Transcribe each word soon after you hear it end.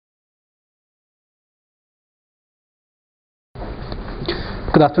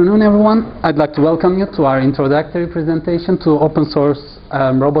Good afternoon, everyone. I'd like to welcome you to our introductory presentation to open source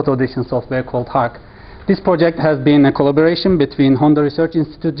robot audition software called HARK. This project has been a collaboration between Honda Research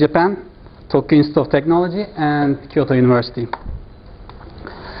Institute Japan, Tokyo Institute of Technology, and Kyoto University.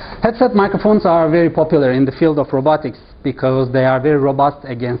 Headset microphones are very popular in the field of robotics because they are very robust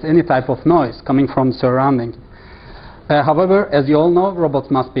against any type of noise coming from the surrounding. However, as you all know, robots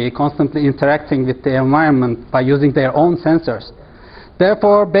must be constantly interacting with the environment by using their own sensors.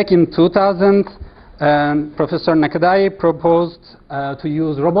 Therefore, back in 2000, Professor Nakadai proposed to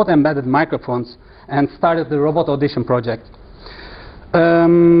use robot-embedded microphones and started the robot audition project.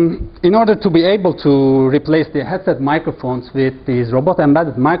 In order to be able to replace the headset microphones with these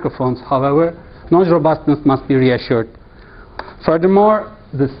robot-embedded microphones, however, noise robustness must be reassured. Furthermore,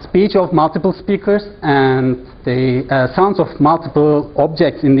 the speech of multiple speakers and the sounds of multiple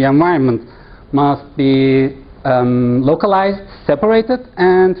objects in the environment must be localized, separated,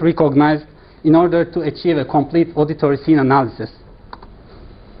 and recognized in order to achieve a complete auditory scene analysis.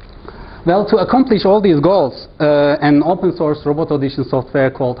 Well, to accomplish all these goals, an open source robot audition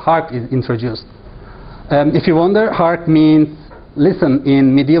software called HARK is introduced. If you wonder, HARK means listen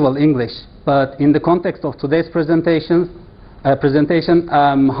in medieval English, but in the context of today's presentation,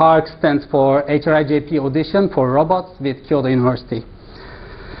 HARK stands for HRIJP Audition for Robots with Kyoto University.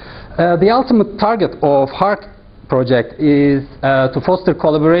 The ultimate target of HARK project is to foster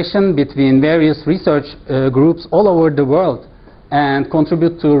collaboration between various research groups all over the world and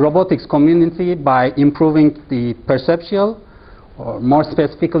contribute to robotics community by improving the perceptual, or more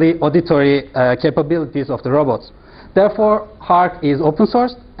specifically, auditory capabilities of the robots. Therefore, HARK is open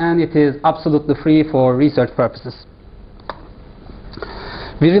source and it is absolutely free for research purposes.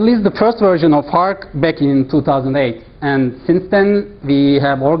 We released the first version of HARK back in 2008, and since then we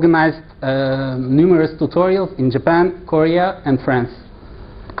have organized numerous tutorials in Japan, Korea, and France.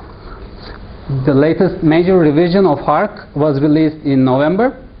 The latest major revision of HARK was released in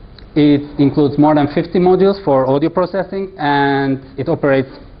November. It includes more than 50 modules for audio processing, and it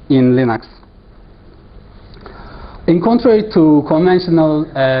operates in Linux. In contrary to conventional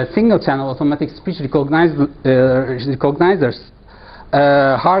single-channel automatic speech recognizers,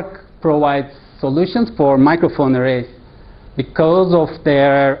 HARK provides solutions for microphone arrays because of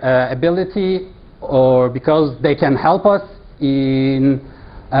their ability, or because they can help us in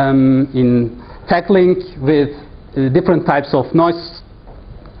tackling with different types of noise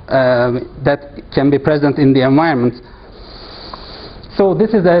that can be present in the environment. So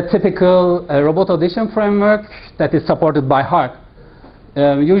this is a typical robot audition framework that is supported by HARK.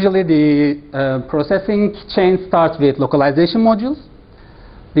 Usually the processing chain starts with localization modules.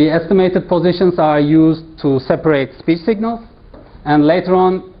 The estimated positions are used to separate speech signals, and later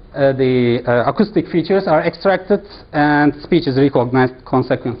on the acoustic features are extracted and speech is recognized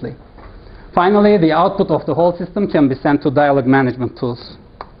consequently. Finally, the output of the whole system can be sent to dialogue management tools.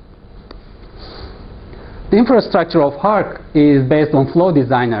 The infrastructure of HARK is based on Flow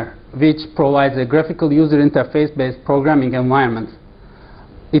Designer, which provides a graphical user interface-based programming environment.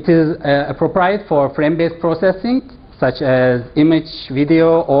 It is appropriate for frame-based processing, such as image,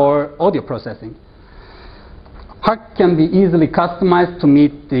 video, or audio processing. HARK can be easily customized to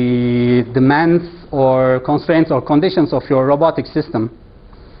meet the demands or constraints or conditions of your robotic system.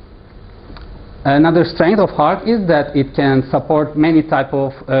 Another strength of HARK is that it can support many types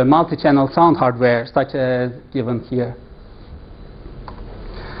of multi-channel sound hardware, such as given here.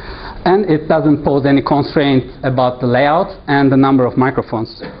 And it doesn't pose any constraints about the layout and the number of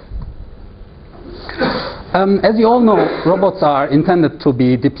microphones. As you all know, robots are intended to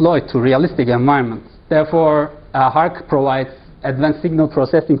be deployed to realistic environments. Therefore, HARK provides advanced signal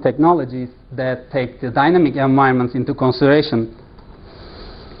processing technologies that take the dynamic environments into consideration.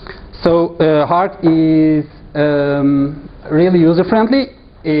 So HARK is really user-friendly.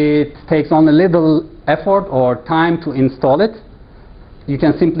 It takes only little effort or time to install it. You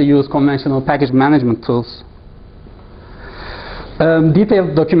can simply use conventional package management tools.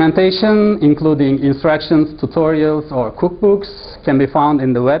 Detailed documentation, including instructions, tutorials, or cookbooks, can be found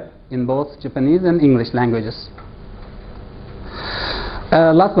in the web in both Japanese and English languages.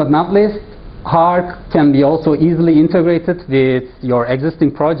 Last but not least, HARK can be also easily integrated with your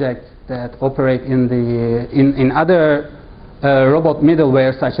existing projects that operate in other robot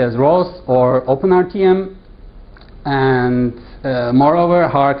middleware, such as ROS or OpenRTM. And moreover,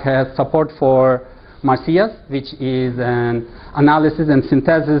 HARK has support for Marcias, which is an analysis and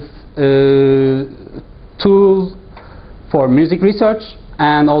synthesis tool for music research,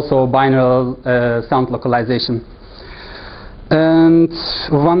 and also binaural sound localization. And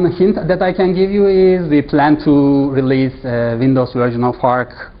one hint that I can give you is we plan to release a Windows version of HARK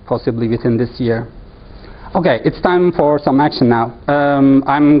possibly within this year. Okay, it's time for some action now.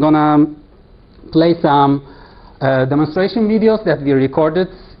 I'm gonna play some demonstration videos that we recorded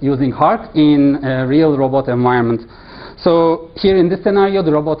using HARK in a real robot environment. So here in this scenario,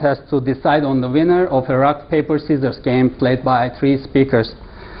 the robot has to decide on the winner of a rock, paper, scissors game played by 3 speakers.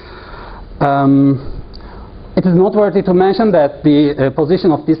 It is noteworthy to mention that the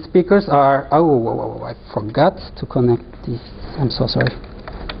position of these speakers are... Oh, I forgot to connect these. I'm so sorry.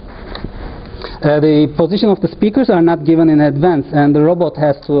 The position of the speakers are not given in advance, and the robot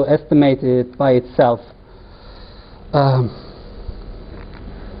has to estimate it by itself.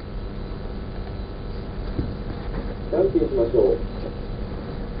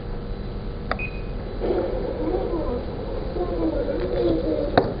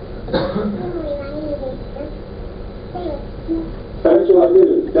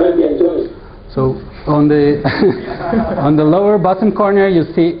 So on the on the lower bottom corner you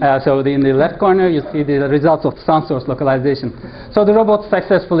see in the left corner you see the results of sound source localization. So the robot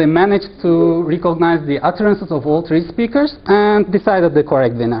successfully managed to recognize the utterances of all 3 speakers and decided the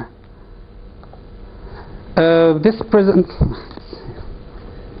correct winner.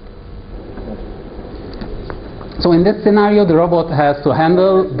 So in this scenario, the robot has to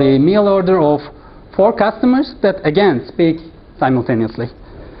handle the meal order of 4 customers that again speak simultaneously.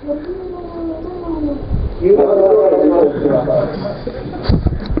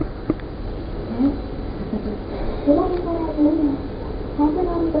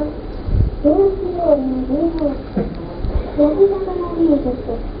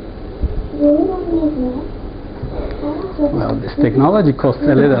 Well, this technology costs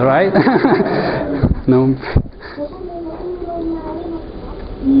a little, right? No.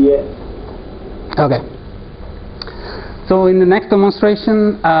 Okay. So in the next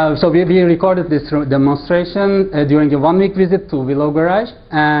demonstration, we recorded this demonstration during a 1-week visit to Willow Garage,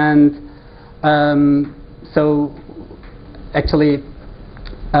 and so actually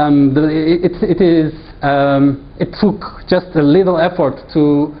it took just a little effort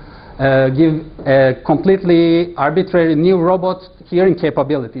to give a completely arbitrary new robot hearing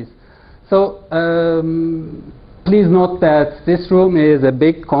capabilities. So please note that this room is a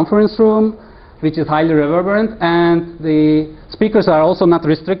big conference room which is highly reverberant, and the speakers are also not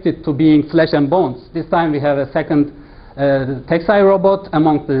restricted to being flesh and bones. This time we have a second Takeshi robot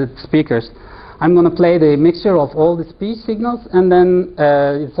among the speakers. I'm going to play the mixture of all the speech signals and then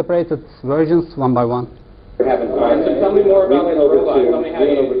separated versions one by one. So tell me more about this robot. Tell me how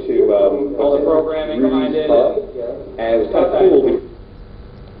you went over to all the programming behind it. And it was kind of cool.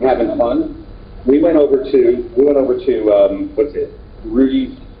 Having fun. We went over to what's it?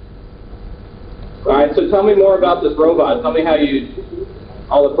 Rudy's. All right. So tell me more about this robot. Tell me how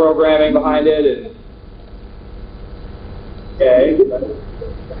all the programming behind it and.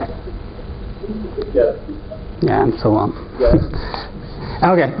 Okay. Yeah, and so on.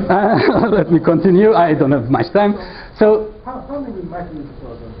 Okay, let me continue. I don't have much time. So, how many microphones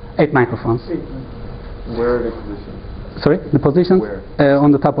are there? 8 microphones. Where are they positioned? Sorry, the positions? Where?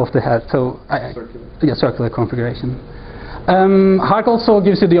 On the top of the head. So, Circular? Yeah, circular configuration. HARK also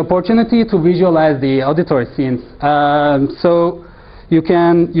gives you the opportunity to visualize the auditory scenes. So, you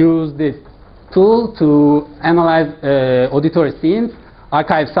can use this tool to analyze auditory scenes,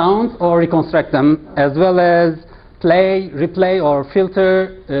 archive sounds, or reconstruct them, as well as play, replay, or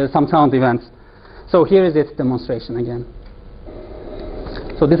filter some sound events. So here is its demonstration again.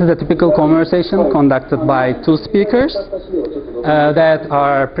 So this is a typical conversation conducted by 2 speakers that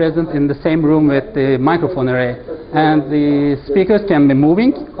are present in the same room with the microphone array. And the speakers can be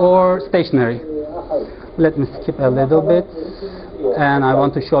moving or stationary. Let me skip a little bit. And I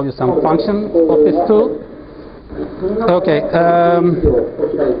want to show you some function of this tool. Okay.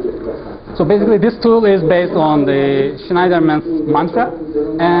 So basically this tool is based on the Schneiderman's mantra,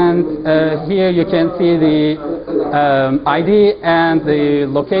 and here you can see the ID and the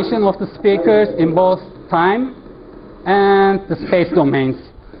location of the speakers in both time and the space domains.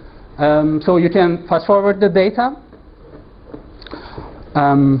 So you can fast forward the data.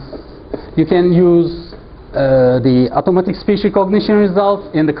 You can use the automatic speech recognition results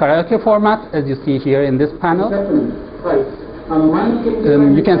in the karaoke format, as you see here in this panel.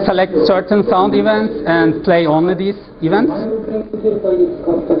 You can select certain sound events and play only these events.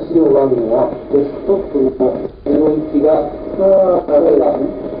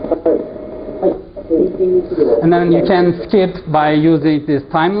 And then you can skip by using this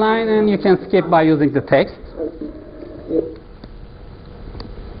timeline, and you can skip by using the text.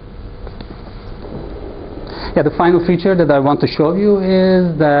 Yeah, the final feature that I want to show you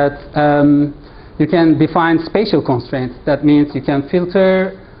is that you can define spatial constraints. That means you can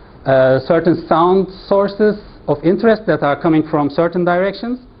filter certain sound sources of interest that are coming from certain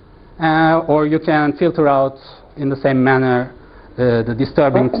directions, or you can filter out in the same manner the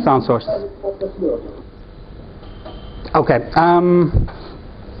disturbing sound sources. Okay.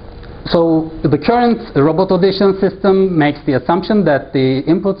 So the current robot audition system makes the assumption that the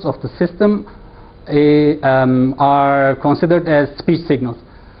inputs of the system are considered as speech signals.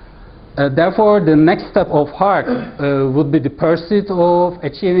 Therefore, the next step of HARK would be the pursuit of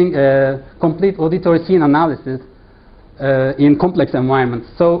achieving a complete auditory scene analysis in complex environments.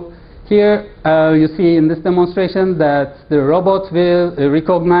 So here you see in this demonstration that the robot will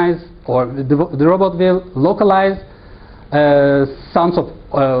recognize, or the robot will localize sound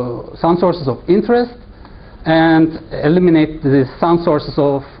sources of interest and eliminate the sound sources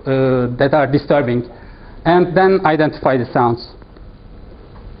of that are disturbing, and then identify the sounds.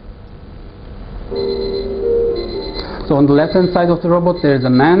 So on the left-hand side of the robot there is a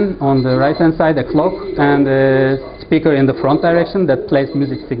man, on the right-hand side a clock, and a speaker in the front direction that plays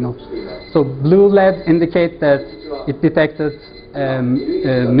music signals. So blue LED indicate that it detected a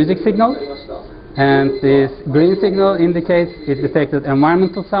music signal, and this green signal indicates it detected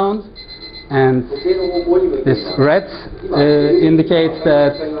environmental sound, and this red indicates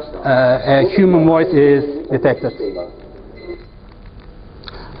that a human voice is detected.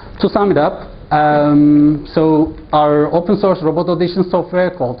 To sum it up, so our open source robot audition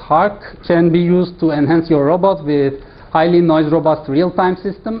software called HARK can be used to enhance your robot with highly noise robust real-time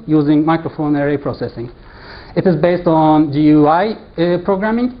system using microphone array processing. It is based on GUI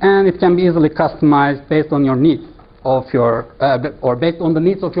programming, and it can be easily customized based on your needs of your, or based on the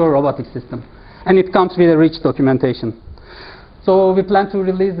needs of your robotic system. And it comes with a rich documentation. So we plan to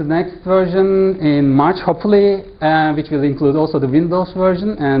release the next version in March, hopefully, which will include also the Windows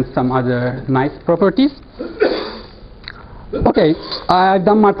version and some other nice properties. Okay, I've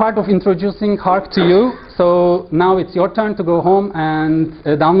done my part of introducing HARK to you. So now it's your turn to go home and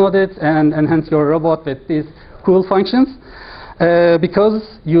download it and enhance your robot with these cool functions.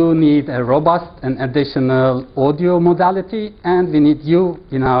 Because you need a robust and additional audio modality, and we need you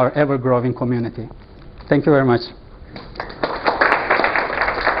in our ever-growing community. Thank you very much.